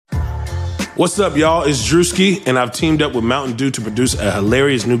What's up, y'all? It's Drewski, and I've teamed up with Mountain Dew to produce a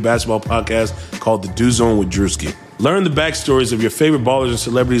hilarious new basketball podcast called The Dew Zone with Drewski. Learn the backstories of your favorite ballers and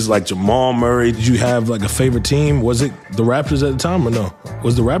celebrities like Jamal Murray. Did you have like a favorite team? Was it the Raptors at the time or no?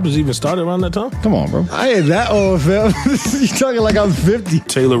 Was the Raptors even started around that time? Come on, bro. I ain't that old, fam. You talking like I'm 50.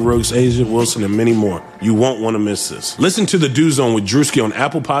 Taylor Rooks, Asia Wilson, and many more. You won't want to miss this. Listen to The Dew Zone with Drewski on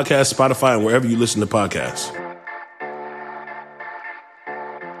Apple Podcasts, Spotify, and wherever you listen to podcasts.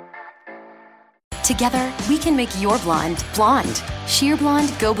 Together, we can make your blonde, blonde. Sheer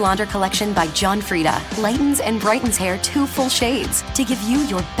Blonde Go Blonder collection by John Frieda lightens and brightens hair 2 full shades to give you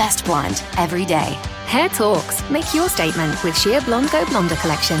your best blonde every day. Hair talks. Make your statement with Sheer Blonde Go Blonder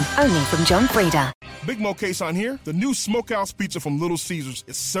collection, only from John Frieda. Big Mo Case on here. The new Smokehouse Pizza from Little Caesars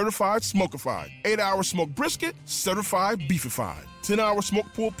is certified smokified. 8-hour smoked brisket, certified beefified. 10-hour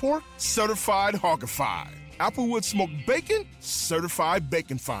smoked pulled pork, certified hogified. Applewood smoked bacon, certified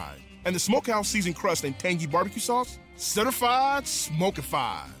baconfied. And the Smokehouse seasoned crust and tangy barbecue sauce, certified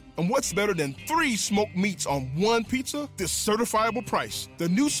smokified. And what's better than 3 smoked meats on one pizza? This certifiable price. The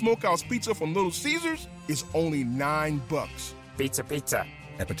new Smokehouse Pizza from Little Caesars is only $9. Pizza.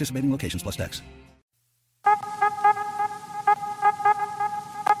 At participating locations plus tax.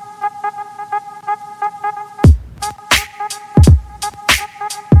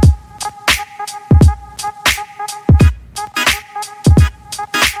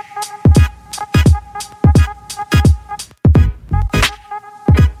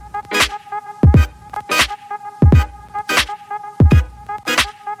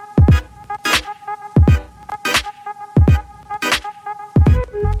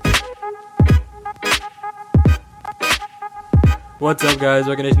 What's up, guys?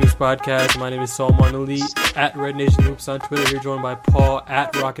 Red Nation Hoops Podcast. My name is Salman Ali at Red Nation Hoops on Twitter. Here joined by Paul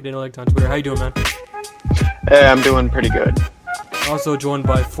at Rocket Intellect on Twitter. How you doing, man? Hey, I'm doing pretty good. Also joined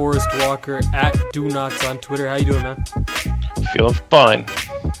by Forrest Walker at Do Nots on Twitter. How you doing, man? Feeling fine.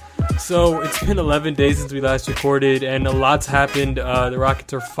 So it's been 11 days since we last recorded, and a lot's happened. The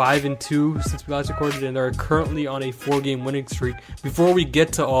Rockets are 5-2 since we last recorded, and they're currently on a 4-game winning streak. Before we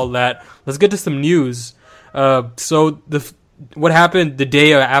get to all that, let's get to some news. What happened the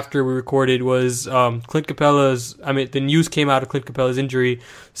day after we recorded was Clint Capella's. The news came out of Clint Capella's injury.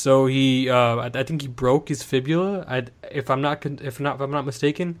 So I think he broke his fibula, if I'm not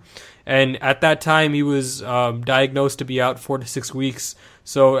mistaken. And at that time, he was diagnosed to be out 4 to 6 weeks.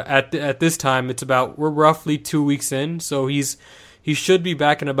 So at this time, we're roughly 2 weeks in. So he should be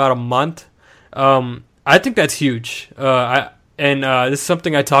back in about a month. I think that's huge. This is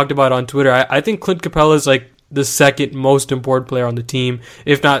something I talked about on Twitter. I think Clint Capella is like the second most important player on the team,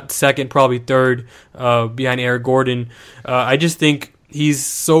 if not second, probably third, behind Eric Gordon. I just think he's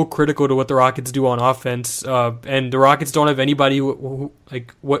so critical to what the Rockets do on offense, and the Rockets don't have anybody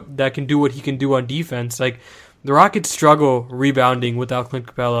that can do what he can do on defense. Like, the Rockets struggle rebounding without Clint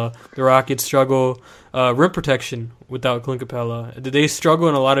Capella. The Rockets struggle rim protection without Clint Capella. They struggle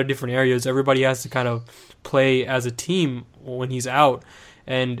in a lot of different areas. Everybody has to kind of play as a team when he's out,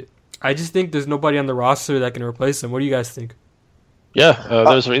 and I just think there's nobody on the roster that can replace him. What do you guys think? Yeah,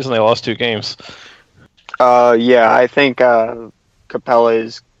 there's a reason they lost 2 games. I think Capella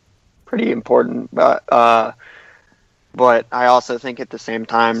is pretty important, but I also think at the same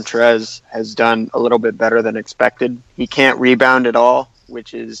time Trez has done a little bit better than expected. He can't rebound at all,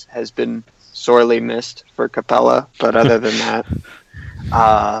 which has been sorely missed for Capella. But other than that,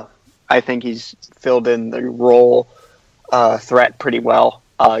 I think he's filled in the role threat pretty well.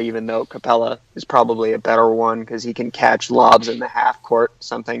 Even though Capella is probably a better one because he can catch lobs in the half court,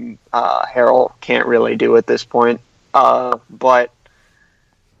 something Harrell can't really do at this point. But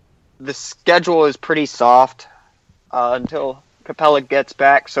the schedule is pretty soft until Capella gets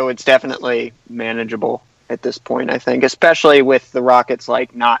back, so it's definitely manageable at this point, I think, especially with the Rockets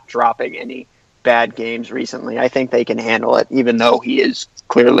not dropping any bad games recently. I think they can handle it, even though he is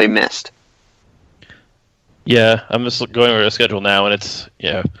clearly missed. Yeah, I'm just going over the schedule now, and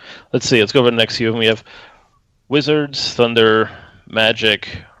let's see. Let's go over the next few. We have Wizards, Thunder,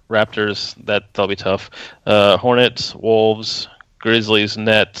 Magic, Raptors. That'll be tough. Hornets, Wolves, Grizzlies,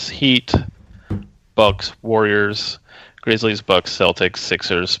 Nets, Heat, Bucks, Warriors, Grizzlies, Bucks, Celtics,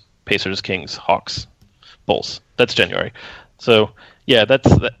 Sixers, Pacers, Kings, Hawks, Bulls. That's January. So yeah,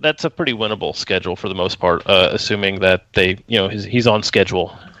 that's a pretty winnable schedule for the most part, assuming that he's on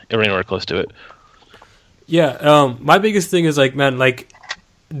schedule or anywhere close to it. Yeah, my biggest thing is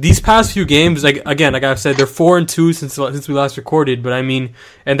these past few games, like I've said, they're 4-2 since we last recorded. But and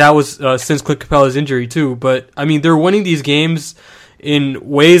that was since Clint Capella's injury too. But they're winning these games in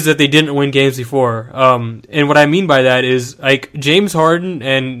ways that they didn't win games before. And what I mean by that is, like, James Harden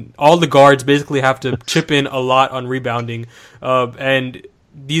and all the guards basically have to chip in a lot on rebounding, and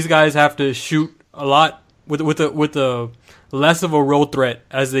these guys have to shoot a lot with a less of a role threat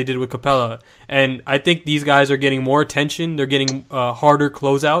as they did with Capella. And I think these guys are getting more attention. They're getting harder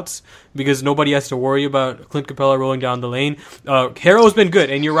closeouts because nobody has to worry about Clint Capella rolling down the lane. Harrell's been good,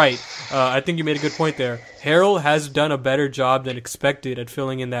 and you're right. I think you made a good point there. Harrell has done a better job than expected at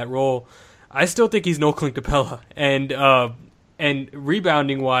filling in that role. I still think he's no Clint Capella. And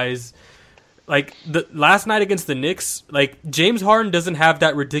rebounding-wise, like, the last night against the Knicks, like, James Harden doesn't have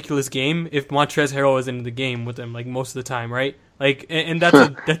that ridiculous game if Montrezl Harrell isn't in the game with him, like, most of the time, right? Like, and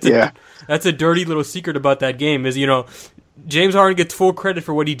that's a dirty little secret about that game is, you know, James Harden gets full credit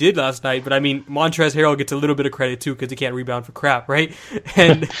for what he did last night, but I mean, Montrezl Harrell gets a little bit of credit too because he can't rebound for crap, right?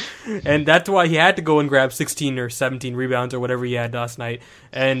 And that's why he had to go and grab 16 or 17 rebounds or whatever he had last night.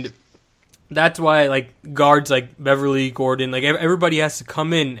 And that's why, like, guards like Beverly, Gordon, like, everybody has to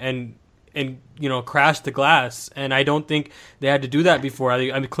come in and you know, crash the glass, and I don't think they had to do that before. I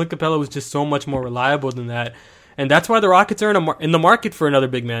mean, Clint Capella was just so much more reliable than that, and that's why the Rockets are in the market for another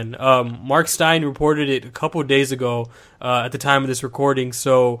big man. Mark Stein reported it a couple of days ago at the time of this recording.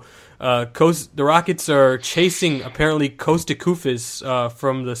 So the Rockets are chasing apparently Kosta Koufis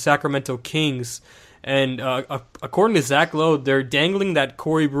from the Sacramento Kings. And according to Zach Lowe, they're dangling that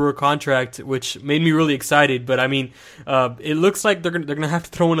Corey Brewer contract, which made me really excited. But I mean, it looks like they're gonna have to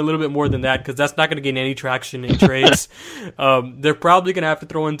throw in a little bit more than that because that's not gonna gain any traction in trades. They're probably gonna have to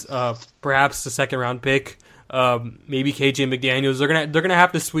throw in perhaps the second round pick, maybe KJ McDaniels. They're gonna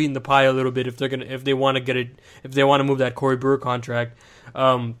have to sweeten the pie a little bit if they want to move that Corey Brewer contract.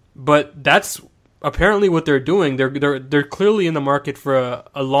 But that's apparently what they're doing. They're clearly in the market for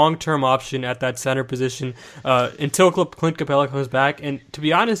a long-term option at that center position until Clint Capella comes back. And to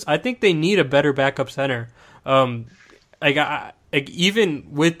be honest, I think they need a better backup center. Even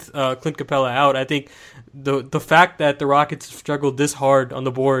with Clint Capella out, I think the fact that the Rockets have struggled this hard on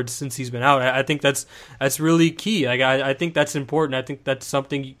the boards since he's been out, I think that's really key. I think that's important. I think that's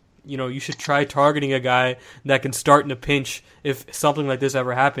something, you know, you should try targeting a guy that can start in a pinch if something like this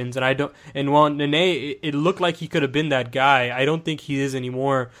ever happens. And while Nene, it looked like he could have been that guy, I don't think he is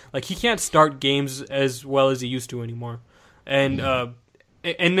anymore. Like, he can't start games as well as he used to anymore. And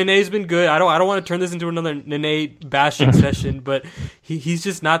Nene's been good. I don't want to turn this into another Nene bashing session, but he's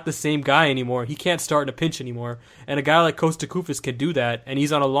just not the same guy anymore. He can't start in a pinch anymore. And a guy like Kosta Koufis can do that, and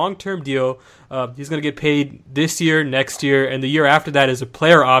he's on a long-term deal. He's going to get paid this year, next year, and the year after that is a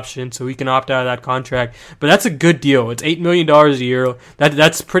player option, so he can opt out of that contract. But that's a good deal. It's $8 million a year.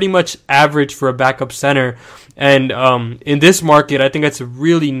 That's pretty much average for a backup center. And in this market, I think that's a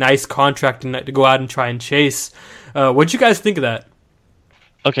really nice contract to go out and try and chase. What'd you guys think of that?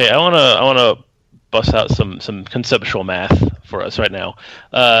 Okay, I wanna bust out some conceptual math for us right now.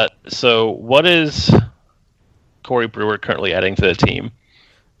 So what is Corey Brewer currently adding to the team?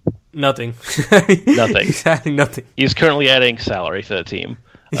 Nothing. Nothing. He's adding nothing. He's currently adding salary to the team.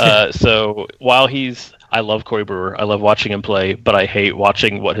 So while I love Corey Brewer, I love watching him play, but I hate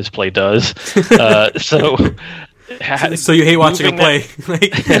watching what his play does. So you hate watching him play.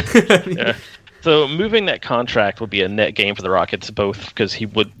 Yeah. So moving that contract would be a net gain for the Rockets, both because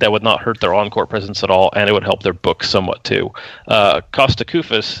that would not hurt their on-court presence at all, and it would help their books somewhat too. Kosta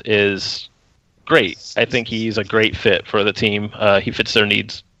Koufis is great. I think he's a great fit for the team. He fits their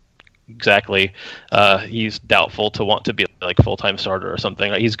needs exactly. He's doubtful to want to be like a full-time starter or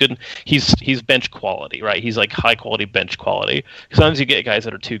something. He's good. He's bench quality, right? He's like high-quality bench quality. Sometimes you get guys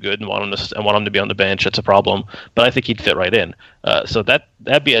that are too good and want them to be on the bench. It's a problem. But I think he'd fit right in. So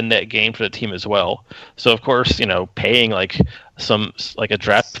that'd be a net gain for the team as well. So of course, you know, paying like a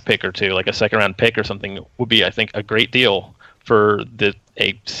draft pick or two, like a second-round pick or something, would be, I think, a great deal for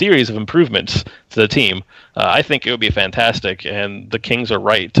a series of improvements to the team. I think it would be fantastic, and the Kings are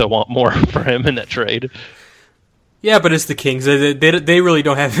right to want more for him in that trade. Yeah, but it's the Kings. They really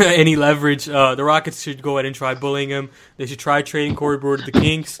don't have any leverage. The Rockets should go ahead and try bullying him. They should try trading Corey Brewer to the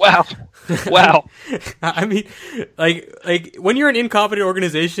Kings. Wow. I mean, like when you're an incompetent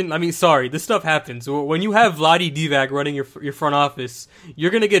organization, I mean, sorry, this stuff happens. When you have Vlade Divac running your front office,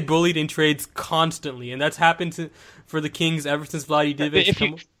 you're going to get bullied in trades constantly, and that's happened for the Kings ever since Vlade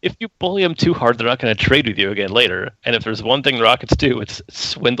Divac. If you bully them too hard, they're not going to trade with you again later. And if there's one thing the Rockets do, it's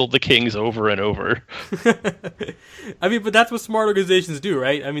swindle the Kings over and over. I mean, but that's what smart organizations do,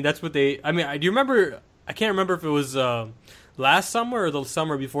 right? I mean, that's what they... I mean, do you remember... I can't remember if it was last summer or the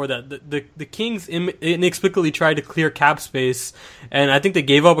summer before that, the Kings inexplicably tried to clear cap space, and I think they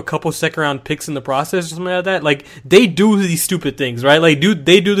gave up a couple second round picks in the process or something like that. Like, they do these stupid things, right? Like,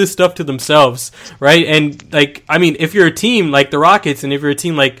 they do this stuff to themselves, right? And like, I mean, if you're a team like the Rockets, and if you're a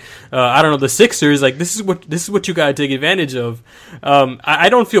team like I don't know, the Sixers, like this is what you gotta take advantage of. I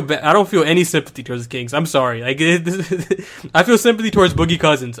don't feel any sympathy towards the Kings. I'm sorry. Like, I feel sympathy towards Boogie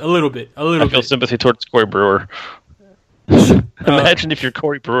Cousins a little bit. I feel sympathy towards Corey Brewer. Imagine if you're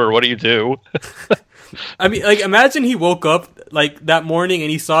Corey Brewer, what do you do? I mean, like, imagine he woke up like that morning and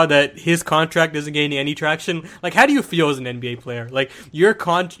he saw that his contract isn't gaining any traction. Like, how do you feel as an NBA player? Like, you're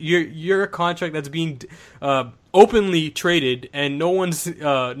a contract that's being openly traded, and no one's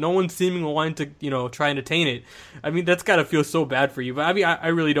seemingly wanting to try and attain it. I mean, that's gotta feel so bad for you. But I mean, I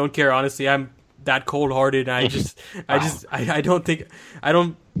really don't care, honestly. I'm that cold-hearted. And I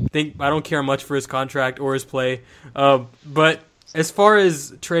don't care much for his contract or his play. But as far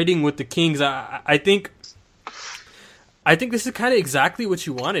as trading with the Kings, I think this is kind of exactly what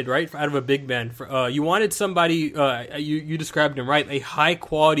you wanted, right? Out of a big man, you wanted somebody. You described him right, a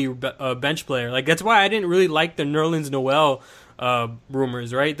high-quality bench player. Like, that's why I didn't really like the Nerlens Noel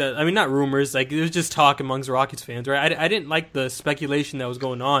rumors, right? Not rumors. Like, it was just talk amongst Rockets fans, right? I didn't like the speculation that was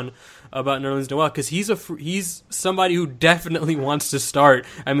going on about Nerlens Noel, because he's somebody who definitely wants to start.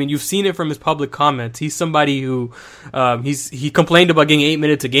 I mean, you've seen it from his public comments. He's somebody who he complained about getting 8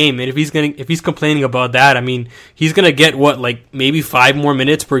 minutes a game, and if he's complaining about that, I mean, he's gonna get maybe 5 more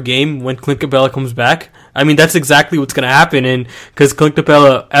minutes per game when Clint Capella comes back. I mean, that's exactly what's gonna happen, and because Clint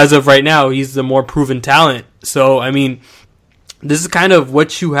Capella, as of right now, he's the more proven talent. So I mean, this is kind of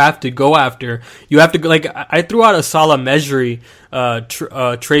what you have to go after. You have to, like, I threw out a Salah Mejri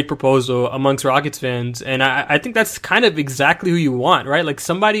trade proposal amongst Rockets fans, and I think that's kind of exactly who you want, right? Like,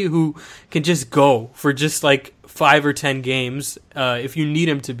 somebody who can just go for just like 5 or 10 games if you need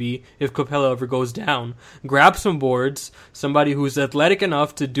him to be, if Capella ever goes down. Grab some boards, somebody who's athletic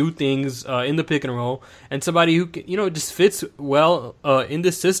enough to do things in the pick and roll, and somebody who just fits well in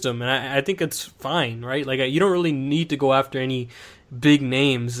the system. And I think it's fine, right? Like, you don't really need to go after any big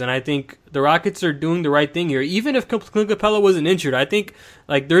names, and I think the Rockets are doing the right thing here. Even if Clint Capella wasn't injured, I think,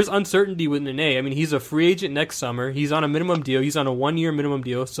 like, there's uncertainty with Nene. I mean, he's a free agent next summer. He's on a minimum deal. He's on a 1-year minimum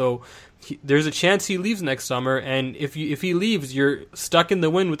deal, so there's a chance he leaves next summer. And if he leaves, you're stuck in the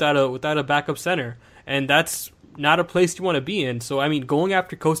wind without a backup center, and that's not a place you want to be in. So I mean, going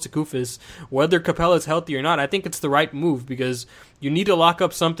after Kosta Koufos, whether Capella's healthy or not, I think it's the right move, because you need to lock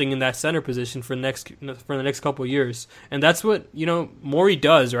up something in that center position for the next couple of years, and that's what Morey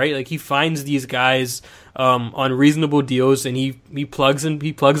does, right? Like, he finds these guys on reasonable deals, and he plugs them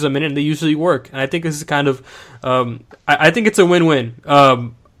in, and they usually work. And I think this is kind of I think it's a win-win.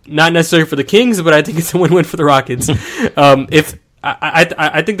 Not necessarily for the Kings, but I think it's a win-win for the Rockets.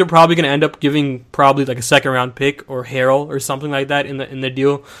 I think they're probably going to end up giving probably like a 2nd round pick or Harrell or something like that in the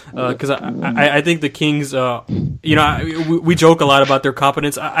deal, because I think the Kings, we joke a lot about their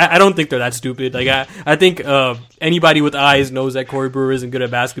competence. I don't think they're that stupid. Like, I think anybody with eyes knows that Corey Brewer isn't good at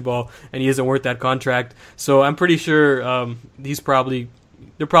basketball and he isn't worth that contract. So I'm pretty sure they're probably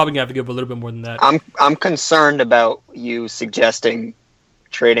gonna have to give a little bit more than that. I'm concerned about you suggesting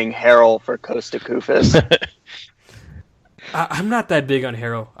trading Harrell for Kosta Koufos. I'm not that big on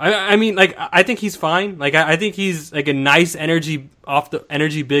Harrell. I mean, like, I think he's fine. Like, I think he's like a nice energy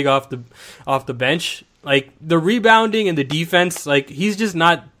big off the bench. Like, the rebounding and the defense, like, he's just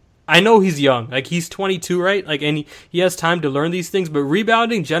not. I know he's young. Like, he's 22, right? Like, and he has time to learn these things. But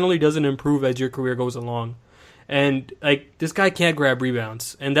rebounding generally doesn't improve as your career goes along. And, like, this guy can't grab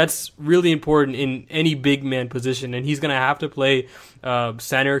rebounds, and that's really important in any big man position. And he's gonna have to play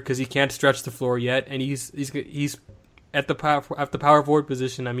center because he can't stretch the floor yet, and he's at the power forward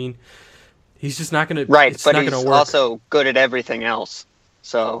position. I mean, he's just not going to. Right, but he's also good at everything else.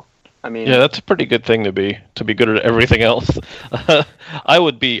 So, I mean, yeah, that's a pretty good thing to be good at everything else. I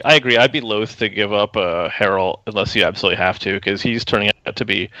agree. I'd be loath to give up Harrell unless you absolutely have to, because he's turning out to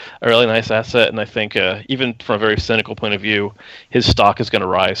be a really nice asset, and I think even from a very cynical point of view, his stock is going to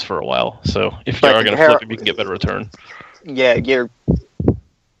rise for a while. So if you are going to flip him, you can get better return. Yeah, you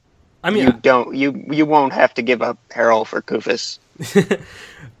won't have to give up Harrell for Koufos.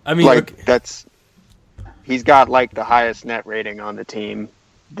 I mean, like, he's got like the highest net rating on the team.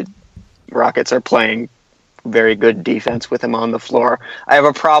 The Rockets are playing very good defense with him on the floor. I have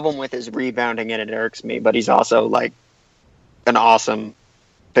a problem with his rebounding, and it irks me, but he's also like an awesome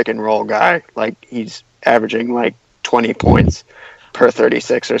pick and roll guy. Like, he's averaging like 20 points per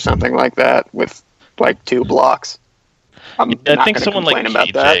 36 or something like that with like 2 blocks. I think someone like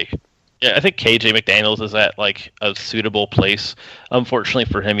KJ. Yeah, I think KJ McDaniels is at like a suitable place. Unfortunately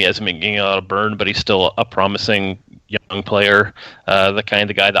for him, he hasn't been getting a lot of burn, but he's still a promising young player. The kind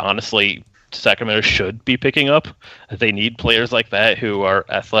of guy that honestly Sacramento should be picking up. They need players like that who are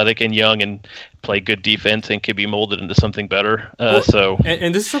athletic and young and play good defense and can be molded into something better.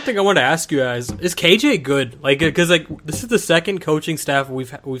 And this is something I want to ask you guys: is KJ good? Like, because this is the second coaching staff we've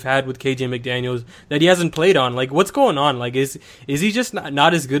had with KJ McDaniels that he hasn't played on. Like, what's going on? Like, is he just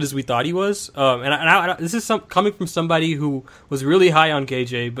not as good as we thought he was? This is coming from somebody who was really high on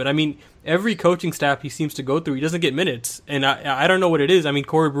KJ, but I mean, every coaching staff he seems to go through, he doesn't get minutes, and I don't know what it is. I mean,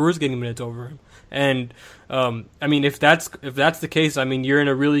 Corey Brewer's getting minutes over him, and I mean, if that's the case, I mean, you're in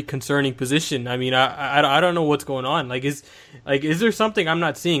a really concerning position. I mean, I don't know what's going on. Is there something I'm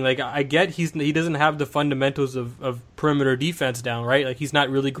not seeing? Like, I get he doesn't have the fundamentals of perimeter defense down, right? Like, he's not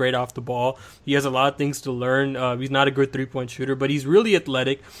really great off the ball. He has a lot of things to learn. He's not a good 3-point shooter, but he's really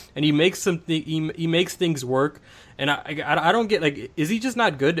athletic, and he makes he makes things work. And I don't get, like, is he just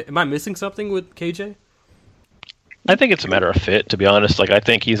not good? Am I missing something with KJ? I think it's a matter of fit, to be honest. Like, I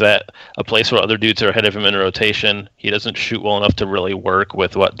think he's at a place where other dudes are ahead of him in rotation. He doesn't shoot well enough to really work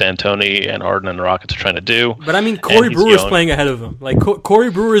with what D'Antoni and Harden and the Rockets are trying to do. But I mean, Corey Brewer's playing ahead of him. Like,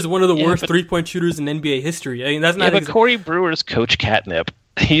 Corey Brewer is one of the worst 3-point shooters in NBA history. I mean, that's not. Yeah, but Corey Brewer's Coach Catnip.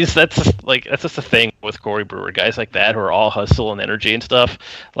 That's just the thing with Corey Brewer. Guys like that who are all hustle and energy and stuff.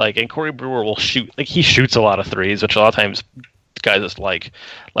 Like, and Corey Brewer will shoot. Like, he shoots a lot of threes, which a lot of times guys just like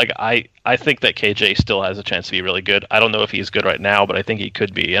I think that KJ still has a chance to be really good. I don't know if he's good right now, but I think he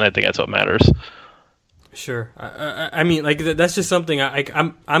could be, and I think that's what matters. Sure. I mean, like, that's just something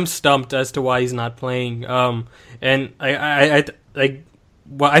I'm stumped as to why he's not playing. And I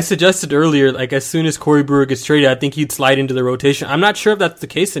suggested earlier, like, as soon as Corey Brewer gets traded, I think he'd slide into the rotation. I'm not sure if that's the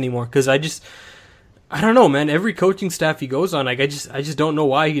case anymore, because I don't know, man. Every coaching staff he goes on, like, I just don't know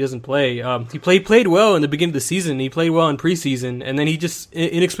why he doesn't play. He played well in the beginning of the season. He played well in preseason, and then he just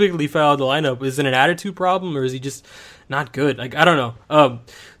inexplicably fell out of the lineup. Is it an attitude problem, or is he just not good? Like, I don't know.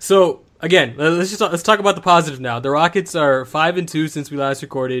 So again, let's talk about the positive now. The Rockets are 5-2 since we last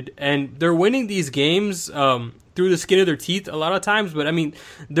recorded, and they're winning these games through the skin of their teeth a lot of times. But I mean,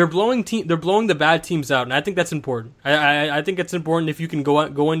 they're blowing the bad teams out, and I think that's important. I think it's important if you can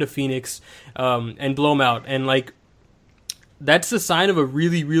go into Phoenix and blow them out, and like, that's the sign of a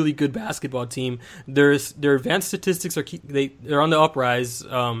really, really good basketball team. Their advanced statistics they're on the uprise.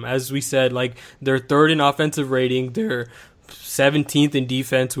 As we said, like, they're third in offensive rating. They're 17th in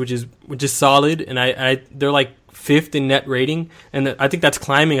defense, which is solid, and they're like 5th in net rating, and I think that's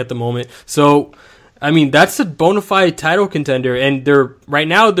climbing at the moment. So, I mean, that's a bona fide title contender, and they're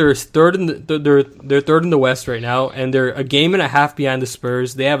third in the West right now, and they're a game and a half behind the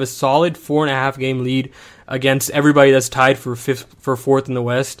Spurs. They have a solid 4.5 game lead against everybody that's tied for fourth in the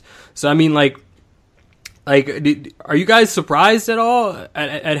West. So I mean, like, are you guys surprised at all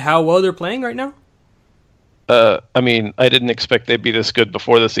at how well they're playing right now? I mean, I didn't expect they'd be this good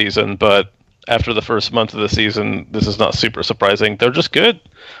before the season, but after the first month of the season, this is not super surprising. They're just good.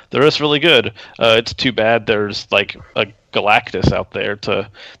 They're just really good. It's too bad there's like a Galactus out there that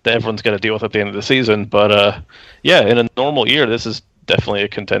everyone's got to deal with at the end of the season. But yeah, in a normal year, this is definitely a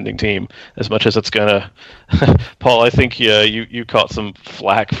contending team. As much as it's gonna, Paul, I think you caught some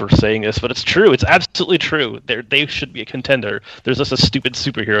flack for saying this, but it's true. It's absolutely true. They should be a contender. There's just a stupid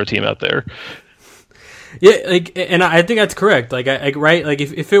superhero team out there. Yeah, like, and I think that's correct. Like, right, like,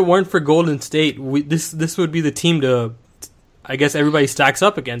 if it weren't for Golden State, this would be the team to, I guess, everybody stacks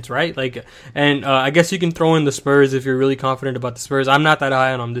up against, right? Like, and I guess you can throw in the Spurs if you're really confident about the Spurs. I'm not that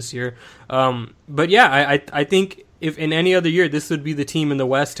high on them this year, but yeah, I think if in any other year, this would be the team in the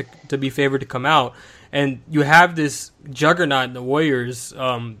West to be favored to come out, and you have this juggernaut in the Warriors,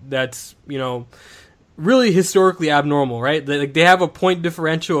 that's, you know, really historically abnormal, right? Like, they have a point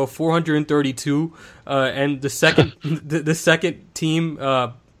differential of 432, and the second the second team,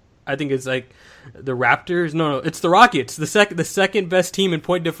 I think it's like the Raptors. No, it's the Rockets. The second best team in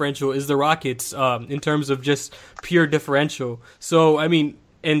point differential is the Rockets, in terms of just pure differential. So I mean,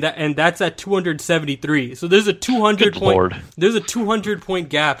 and that's at 273. So there's a 200 point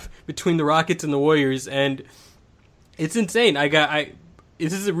gap between the Rockets and the Warriors, and it's insane.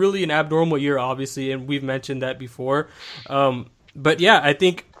 This is really an abnormal year, obviously, and we've mentioned that before. But yeah,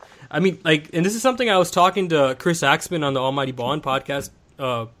 I mean, like, and this is something I was talking to Chris Axman on the Almighty Ballin podcast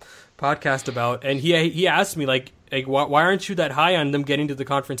about, and he asked me like why aren't you that high on them getting to the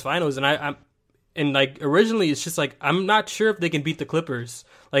conference finals? And and like, originally it's just like, I'm not sure if they can beat the Clippers.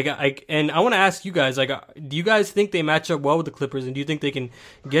 And I want to ask you guys, like, do you guys think they match up well with the Clippers, and do you think they can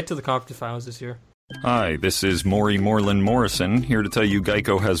get to the conference finals this year? Hi, this is Maury Moreland Morrison, here to tell you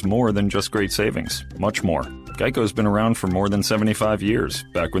Geico has more than just great savings. Much more. Geico's been around for more than 75 years,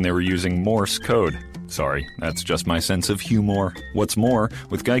 back when they were using Morse code. Sorry, that's just my sense of humor. What's more,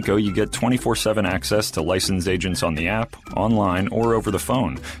 with Geico you get 24/7 access to licensed agents on the app, online, or over the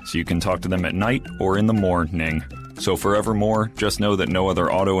phone, so you can talk to them at night or in the morning. So forevermore, just know that no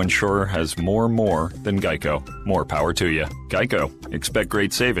other auto insurer has more than Geico. More power to you. Geico. Expect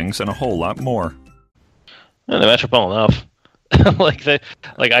great savings and a whole lot more. And they match up well enough.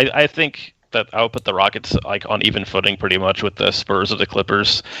 I think that I would put the Rockets like on even footing pretty much with the Spurs or the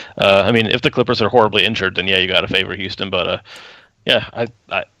Clippers. I mean, if the Clippers are horribly injured, then yeah, you got to favor Houston. But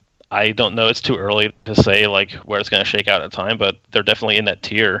I don't know. It's too early to say like where it's going to shake out at time. But they're definitely in that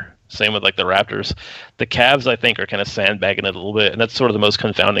tier. Same with like the Raptors. The Cavs, I think, are kind of sandbagging it a little bit, and that's sort of the most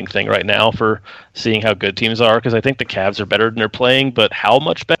confounding thing right now for seeing how good teams are. Because I think the Cavs are better than they're playing, but how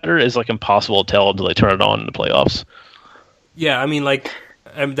much better is like impossible to tell until they turn it on in the playoffs. Yeah, I mean, like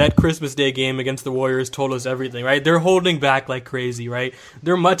that Christmas Day game against the Warriors told us everything, right? They're holding back like crazy, right?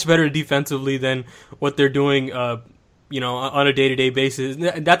 They're much better defensively than what they're doing. On a day-to-day basis.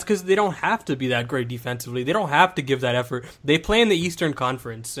 That's because they don't have to be that great defensively. They don't have to give that effort. They play in the Eastern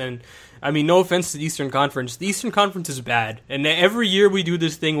Conference, and I mean, no offense to the Eastern Conference. The Eastern Conference is bad, and every year we do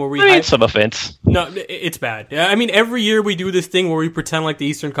this thing where we... some offense. No, it's bad. I mean, every year we do this thing where we pretend like the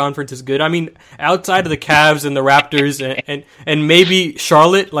Eastern Conference is good. I mean, outside of the Cavs and the Raptors and maybe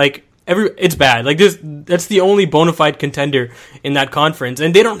Charlotte, like... It's bad. Like that's the only bona fide contender in that conference,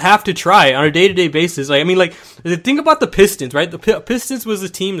 and they don't have to try on a day-to-day basis. Like I mean, like think about the Pistons, right? The Pistons was a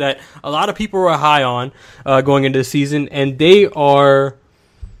team that a lot of people were high on going into the season, and they are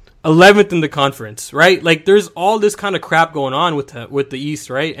 11th in the conference, right? Like there's all this kind of crap going on with the East,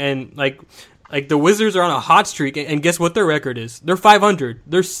 right? And like the Wizards are on a hot streak, and guess what their record is? They're 500.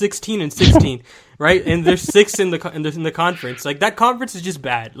 They're 16-16. Right, and they're 6th in the conference. Like that conference is just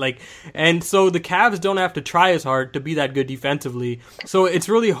bad. Like, and so the Cavs don't have to try as hard to be that good defensively. So it's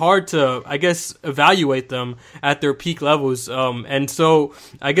really hard to, I guess, evaluate them at their peak levels. And so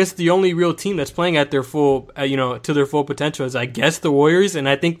I guess the only real team that's playing at their full, to their full potential is, I guess, the Warriors. And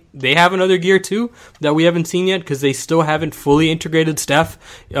I think they have another gear too that we haven't seen yet because they still haven't fully integrated Steph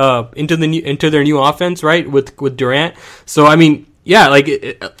into their new offense, right, with Durant. So I mean. Yeah, like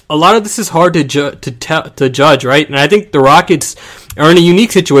a lot of this is hard to judge, right? And I think the Rockets are in a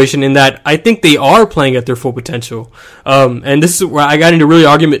unique situation in that I think they are playing at their full potential. And this is where I got into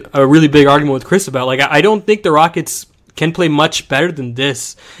a really big argument with Chris about. Like, I don't think the Rockets can play much better than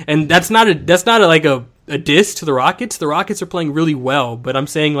this, and that's not a diss to the Rockets. The Rockets are playing really well, but I'm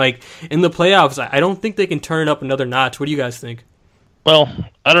saying like in the playoffs, I don't think they can turn it up another notch. What do you guys think? Well,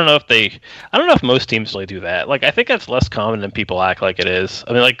 I don't know if most teams really do that. Like, I think that's less common than people act like it is.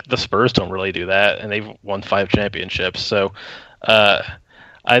 I mean, like, the Spurs don't really do that, and they've won 5 championships. So,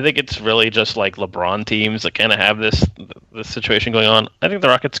 I think it's really just like LeBron teams that kind of have this situation going on. I think the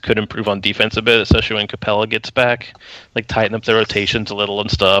Rockets could improve on defense a bit, especially when Capella gets back, like tighten up their rotations a little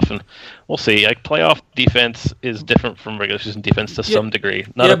and stuff. And we'll see. Like playoff defense is different from regular season defense to some degree,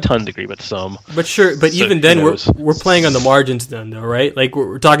 not a ton degree, but some. But sure, but so, even then we're playing on the margins then, though, right? Like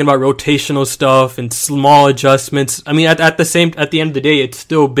we're talking about rotational stuff and small adjustments. I mean, at the end of the day, it's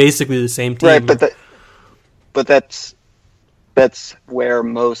still basically the same team, right? But that's where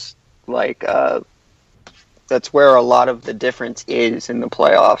most that's where a lot of the difference is in the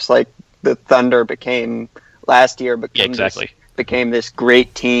playoffs. Like the Thunder became this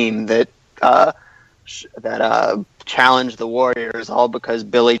great team that challenged the Warriors, all because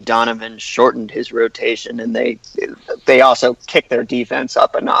Billy Donovan shortened his rotation, and they also kicked their defense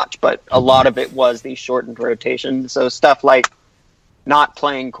up a notch. But a lot of it was the shortened rotation. So stuff like not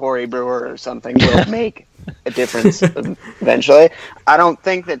playing Corey Brewer or something will make a difference eventually. I don't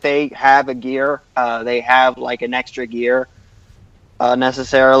think that they have a gear. They have like an extra gear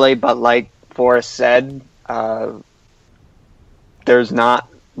necessarily, but like Forrest said, there's not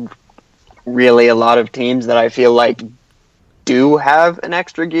really a lot of teams that I feel like do have an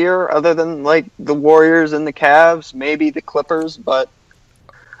extra gear other than like the Warriors and the Cavs, maybe the Clippers, but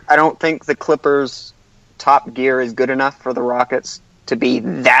I don't think the Clippers' top gear is good enough for the Rockets to be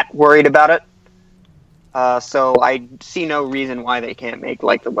that worried about it. So I see no reason why they can't make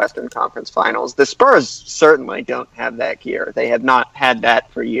like the Western Conference Finals. The Spurs certainly don't have that gear. They have not had that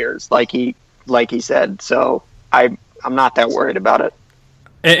for years, like he said. So I'm not that worried about it.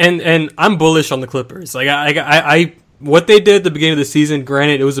 And I'm bullish on the Clippers. Like I what they did at the beginning of the season,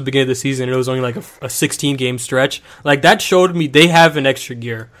 granted it was the beginning of the season, it was only like a 16 game stretch. Like that showed me they have an extra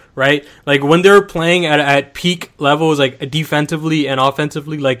gear, right? Like when they're playing at peak levels, like defensively and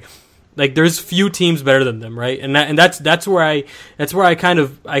offensively, like Like there's few teams better than them, right? And that's where I kind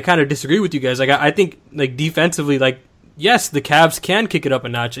of disagree with you guys. Like I think like defensively, like yes, the Cavs can kick it up a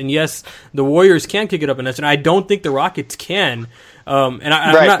notch, and yes, the Warriors can kick it up a notch, and I don't think the Rockets can. I'm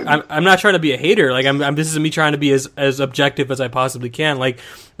not trying to be a hater. Like this is me trying to be as objective as I possibly can. Like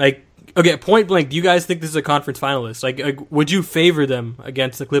okay, point blank. Do you guys think this is a conference finalist? Like would you favor them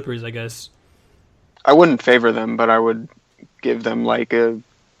against the Clippers? I guess I wouldn't favor them, but I would give them like a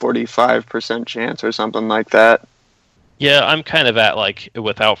 45% chance or something like that. Yeah, I'm kind of at like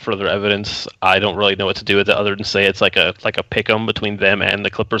without further evidence, I don't really know what to do with it other than say it's like a pick-em between them and the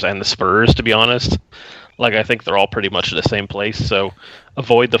Clippers and the Spurs, to be honest. Like I think they're all pretty much at the same place, so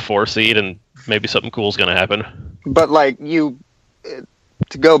avoid the 4 seed and maybe something cool is going to happen. But like to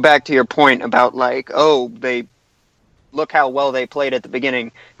go back to your point about like, oh, they look how well they played at the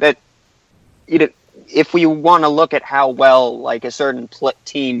beginning. That if we want to look at how well like a certain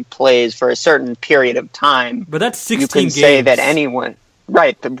team plays for a certain period of time, but that's 16 you can games. Say that anyone,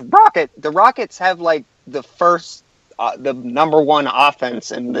 right? The Rockets have like the first, the number 1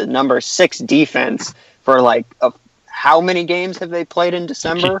 offense and the number 6 defense for like how many games have they played in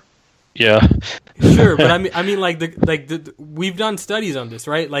December? Yeah, sure, but I mean, we've done studies on this,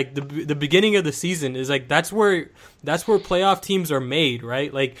 right? Like the beginning of the season is like that's where playoff teams are made,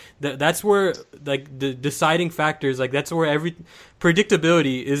 right? Like that's where like the deciding factors, like that's where every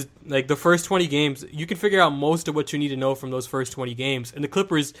predictability is. Like the first 20 games, you can figure out most of what you need to know from those first 20 games. And the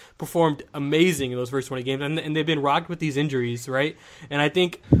Clippers performed amazing in those first 20 games, and they've been rocked with these injuries, right? And I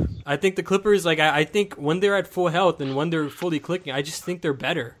think the Clippers, like I think when they're at full health and when they're fully clicking, I just think they're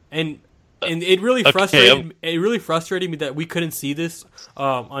better. And it really frustrated me that we couldn't see this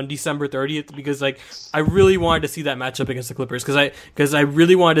on December 30th, because like I really wanted to see that matchup against the Clippers, because I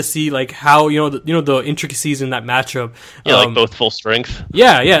really wanted to see like how the intricacies in that matchup. Yeah, like both full strength.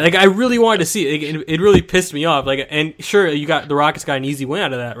 Yeah, like I really wanted to see it. It really pissed me off. Like, and sure, the Rockets got an easy win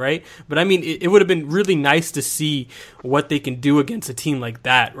out of that, right? But I mean, it would have been really nice to see what they can do against a team like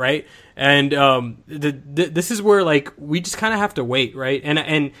that, right? And this is where like we just kind of have to wait, right?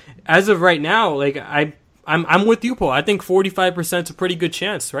 And as of right now, like I'm with you, Paul. I think 45% is a pretty good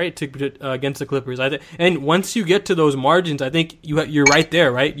chance, right, to against the Clippers. And once you get to those margins, I think you're right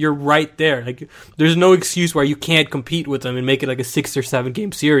there, right? You're right there. Like there's no excuse why you can't compete with them and make it like a 6 or 7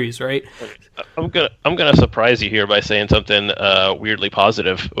 game series, right? I'm gonna surprise you here by saying something weirdly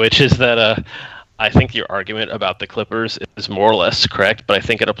positive, which is that I think your argument about the Clippers is more or less correct, but I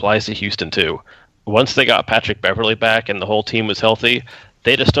think it applies to Houston too. Once they got Patrick Beverley back and the whole team was healthy,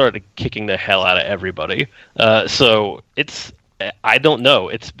 they just started kicking the hell out of everybody. So I don't know.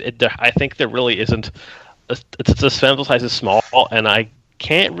 I think there really isn't. The sample size is small, and I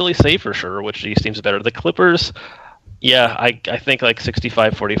can't really say for sure which of these teams is better. The Clippers, yeah, I think like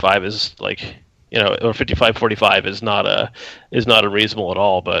 65-45 is like, or 55-45 is not unreasonable at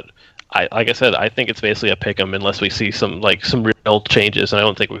all, but. Like I said, I think it's basically a pick 'em unless we see some real changes, and I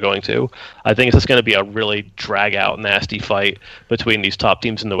don't think we're going to. I think it's just going to be a really drag out, nasty fight between these top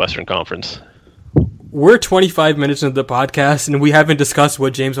teams in the Western Conference. We're 25 minutes into the podcast, and we haven't discussed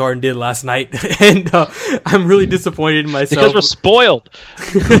what James Harden did last night, and I'm really disappointed in myself. Because we're spoiled.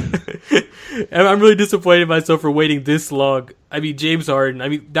 And I'm really disappointed in myself for waiting this long. I mean, James Harden. I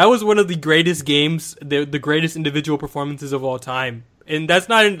mean, that was one of the greatest games, the greatest individual performances of all time. And that's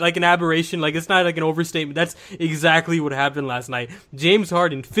not like an aberration, like it's not like an overstatement. That's exactly what happened last night. James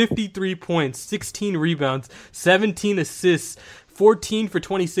Harden, 53 points, 16 rebounds, 17 assists, 14 for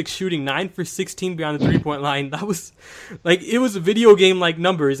 26 shooting, 9 for 16 beyond the three-point line. That was like, it was video game-like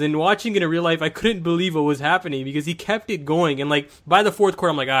numbers. And watching it in real life, I couldn't believe what was happening because he kept it going. And like by the fourth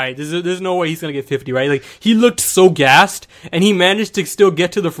quarter, I'm like, all right, there's no way he's gonna get 50, right? Like he looked so gassed, and he managed to still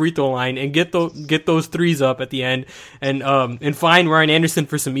get to the free throw line and get those threes up at the end, and find Ryan Anderson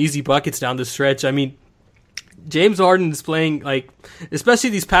for some easy buckets down the stretch. I mean, James Harden is playing, like,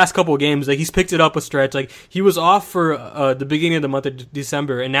 especially these past couple of games, like, he's picked it up a stretch. Like, he was off for the beginning of the month of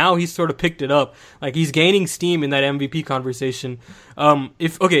December, and now he's sort of picked it up. Like, he's gaining steam in that MVP conversation.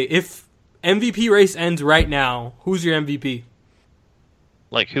 If MVP race ends right now, who's your MVP?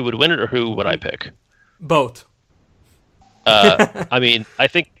 Like, who would win it, or who would I pick? Both. I mean, I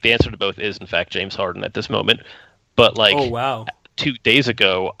think the answer to both is, in fact, James Harden at this moment. But, like... Oh, wow. 2 days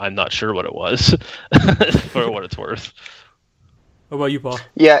ago, I'm not sure what it was, for what it's worth. What about you, Paul?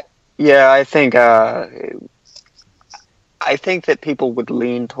 Yeah. I think that people would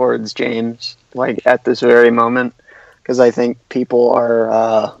lean towards James, like at this very moment, because I think people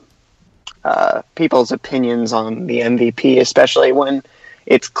are people's opinions on the MVP, especially when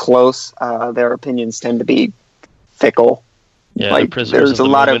it's close. Their opinions tend to be fickle. Yeah, like, there's a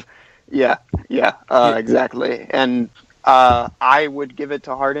lot of. Yeah, exactly. And I would give it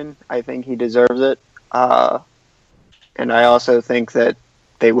to Harden. I think he deserves it. And I also think that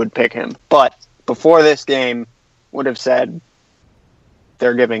they would pick him. But before this game, would have said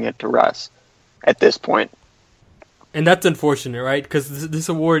they're giving it to Russ at this point. And that's unfortunate, right? Because this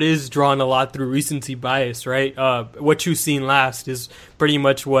award is drawn a lot through recency bias, right? What you've seen last is pretty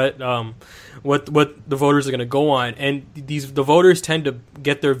much what the voters are going to go on, and the voters tend to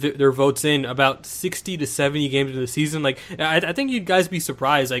get their votes in about 60 to 70 games into the season. Like I think you'd guys be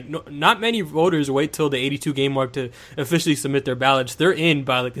surprised. Like not many voters wait till the 82 game mark to officially submit their ballots. They're in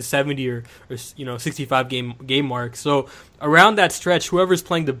by like the 70 or 65 game mark. So around that stretch, whoever's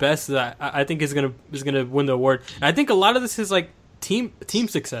playing the best, I think is gonna win the award. And I think a lot of this is like team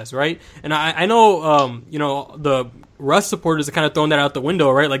success, right? And I know the Russ supporters are kind of throwing that out the window,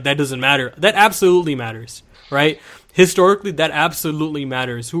 right? Like that doesn't matter. That absolutely matters, right? Historically, that absolutely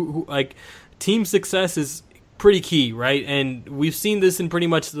matters. Who like team success is pretty key, right? And we've seen this in pretty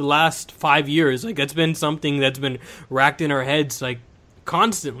much the last 5 years. Like that's been something that's been racked in our heads like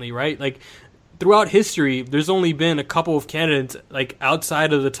constantly, right? Like throughout history, there's only been a couple of candidates like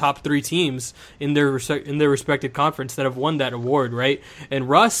outside of the top 3 teams in their respective conference that have won that award, right? And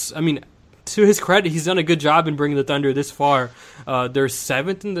Russ, I mean, to his credit, he's done a good job in bringing the Thunder this far. They're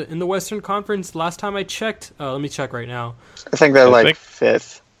 7th in the Western Conference. Last time I checked, let me check right now. I think they're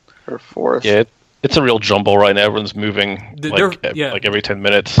 5th or 4th. Yeah, it's a real jumble right now. Everyone's moving like every 10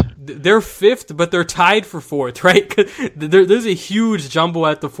 minutes. They're 5th, but they're tied for 4th, right? There's a huge jumble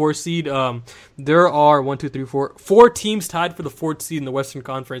at the 4th seed. There are 4 teams tied for the 4th seed in the Western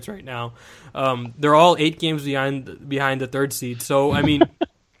Conference right now. They're all 8 games behind the 3rd seed. So I mean,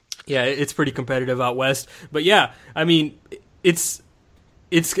 yeah, it's pretty competitive out west. But yeah, I mean, it's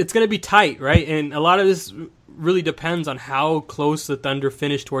going to be tight, right? And a lot of this really depends on how close the Thunder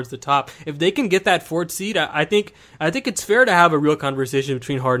finish towards the top. If they can get that 4th seed, I think it's fair to have a real conversation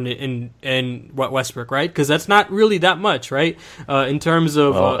between Harden and Westbrook, right? Because that's not really that much, right? In terms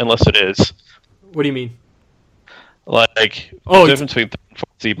of unless it is. What do you mean? Like the difference between 3rd and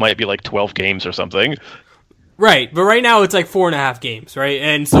 4th seed might be like 12 games or something. Right, but right now it's like 4.5 games, right?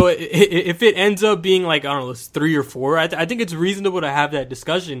 And so if it ends up being like, I don't know, 3 or 4, I think it's reasonable to have that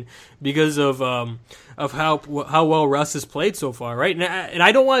discussion because of how well Russ has played so far, right? And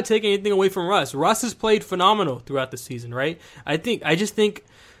I don't want to take anything away from Russ. Russ has played phenomenal throughout the season, right? I just think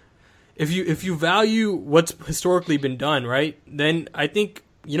if you value what's historically been done, right, then I think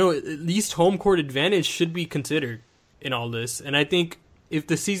at least home court advantage should be considered in all this. And I think if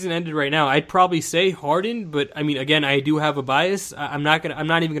the season ended right now, I'd probably say Harden, but I mean, again, I do have a bias. I'm not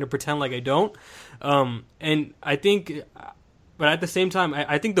even gonna pretend like I don't. And I think, but at the same time,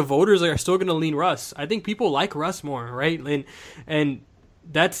 I think the voters are still gonna lean Russ. I think people like Russ more, right? And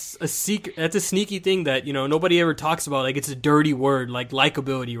that's a sneaky thing that nobody ever talks about. Like it's a dirty word, like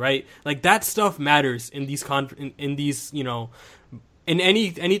likability, right? Like that stuff matters in these in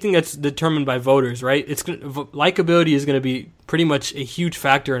anything that's determined by voters, right? Likability is going to be pretty much a huge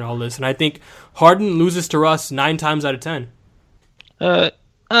factor in all this, and I think Harden loses to Russ 9 times out of 10.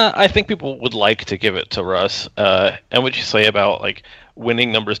 I think people would like to give it to Russ. And what you say about like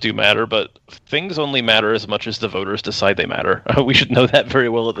winning numbers do matter, but things only matter as much as the voters decide they matter. We should know that very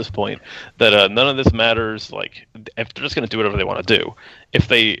well at this point. That none of this matters. Like if they're just going to do whatever they want to do. If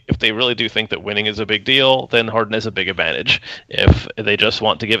they really do think that winning is a big deal, then Harden has a big advantage. If they just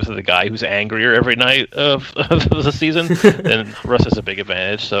want to give it to the guy who's angrier every night of the season, then Russ has a big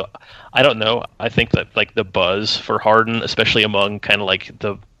advantage. So I don't know. I think that like the buzz for Harden, especially among kind of like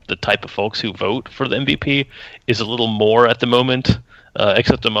the type of folks who vote for the MVP, is a little more at the moment,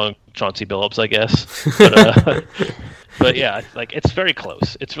 except among Chauncey Billups, I guess. But yeah, like it's very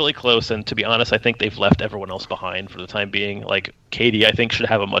close. It's really close, and to be honest, I think they've left everyone else behind for the time being. Like KD, I think should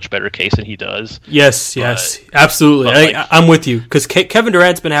have a much better case than he does. Yes, absolutely. I'm with you because Kevin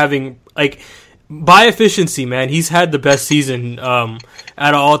Durant's been having like by efficiency, man. He's had the best season out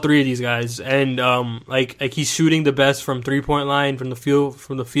of all 3 of these guys, and like he's shooting the best from 3-point line, from the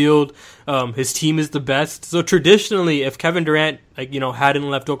field. His team is the best. So traditionally, if Kevin Durant hadn't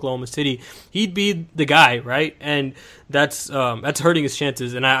left Oklahoma City, he'd be the guy, right? And that's hurting his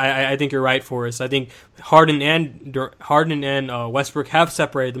chances. And I think you're right, Forrest. I think Harden and Westbrook have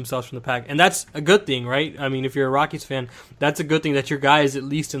separated themselves from the pack, and that's a good thing, right? I mean, if you're a Rockies fan, that's a good thing that your guy is at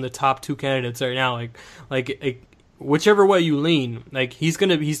least in the top 2 candidates right now. Like whichever way you lean, like he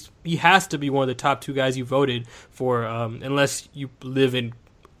has to be one of the top 2 guys you voted for, unless you live in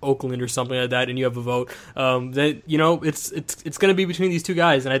Oakland or something like that and you have a vote. Then it's going to be between these 2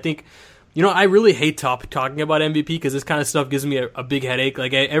 guys, and I think I really hate talking about MVP because this kind of stuff gives me a big headache.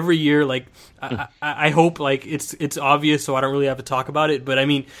 Like every year, like I hope like it's obvious, so I don't really have to talk about it. But I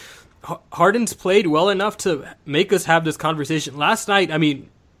mean, Harden's played well enough to make us have this conversation. Last night, I mean,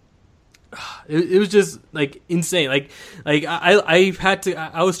 it was just like insane. Like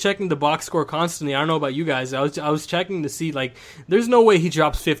I was checking the box score constantly. I don't know about you guys. I was checking to see like there's no way he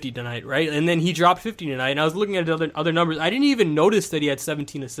drops 50 tonight, right? And then he dropped 50 tonight, and I was looking at other numbers. I didn't even notice that he had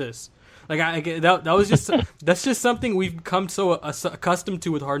 17 assists. Like that was just that's just something we've become so accustomed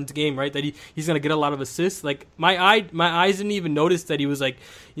to with Harden's game, right? That he's gonna get a lot of assists. Like my eyes didn't even notice that he was like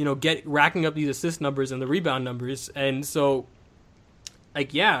racking up these assist numbers and the rebound numbers. And so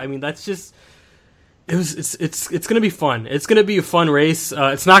like yeah, I mean that's just it's gonna be fun. It's gonna be a fun race.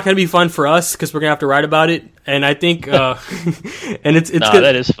 It's not gonna be fun for us because we're gonna have to write about it. And I think and it's good.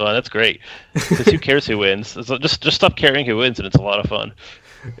 That is fun. That's great. Because who cares who wins? Just stop caring who wins, and it's a lot of fun.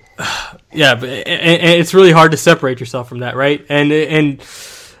 Yeah, but and it's really hard to separate yourself from that, right? And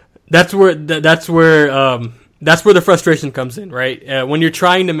that's where the frustration comes in, right? When you're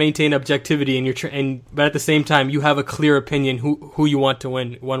trying to maintain objectivity and but at the same time you have a clear opinion who you want to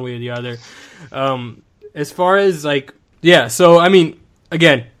win one way or the other. As far as like so I mean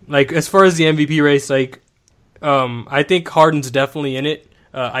again, like as far as the MVP race, like I think Harden's definitely in it.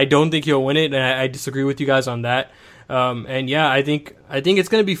 I don't think he'll win it, and I disagree with you guys on that. And yeah, I think it's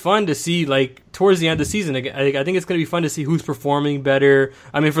going to be fun to see, like, towards the end of the season. I think it's going to be fun to see who's performing better.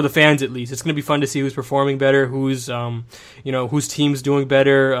 I mean, for the fans at least, it's going to be fun to see who's performing better, whose team's doing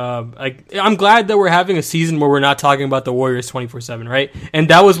better. I'm glad that we're having a season where we're not talking about the Warriors 24/7, right? And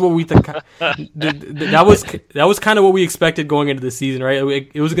that was what we that was kind of what we expected going into the season, right?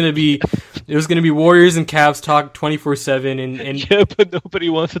 It was going to be Warriors and Cavs talk 24/7, and yeah, but nobody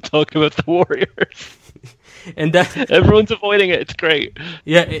wants to talk about the Warriors. And that everyone's avoiding it. It's great.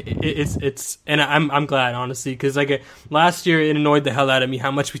 Yeah, it's and I'm glad, honestly, because like last year it annoyed the hell out of me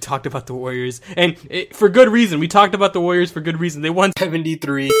how much we talked about the Warriors, and for good reason. We talked about the Warriors for good reason. They won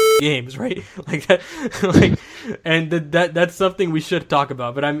 73 games, right? Like that, and that's something we should talk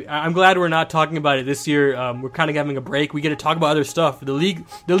about. But I'm glad we're not talking about it this year. We're kind of having a break. We get to talk about other stuff. The league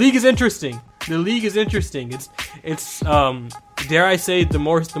is interesting. The league is interesting. It's dare I say the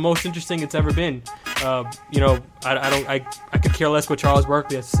most interesting it's ever been. I could care less what Charles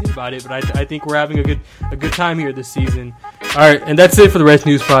Barkley has to say about it, but I think we're having a good time here this season. All right, and that's it for the Reds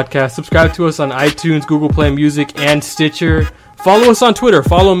News Podcast. Subscribe to us on iTunes, Google Play Music, and Stitcher. Follow us on Twitter.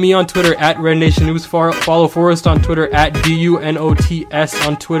 Follow me on Twitter at Red Nation News. Follow Forrest on Twitter at DUNOTS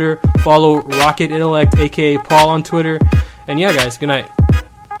on Twitter. Follow Rocket Intellect, aka Paul, on Twitter. And yeah, guys, good night.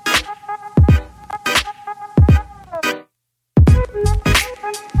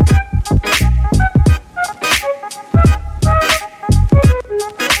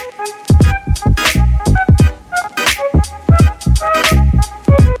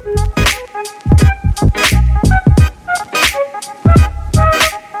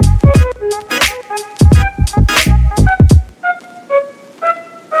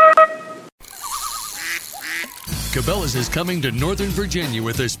 Cabela's is coming to Northern Virginia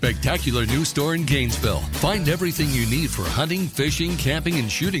with a spectacular new store in Gainesville. Find everything you need for hunting, fishing, camping,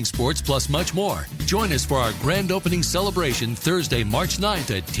 and shooting sports, plus much more. Join us for our grand opening celebration Thursday, March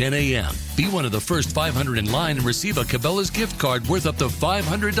 9th at 10 a.m. Be one of the first 500 in line and receive a Cabela's gift card worth up to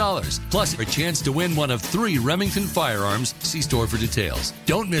 $500. Plus, a chance to win one of 3 Remington firearms. See store for details.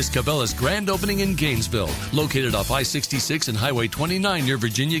 Don't miss Cabela's grand opening in Gainesville, located off I-66 and Highway 29 near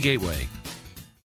Virginia Gateway.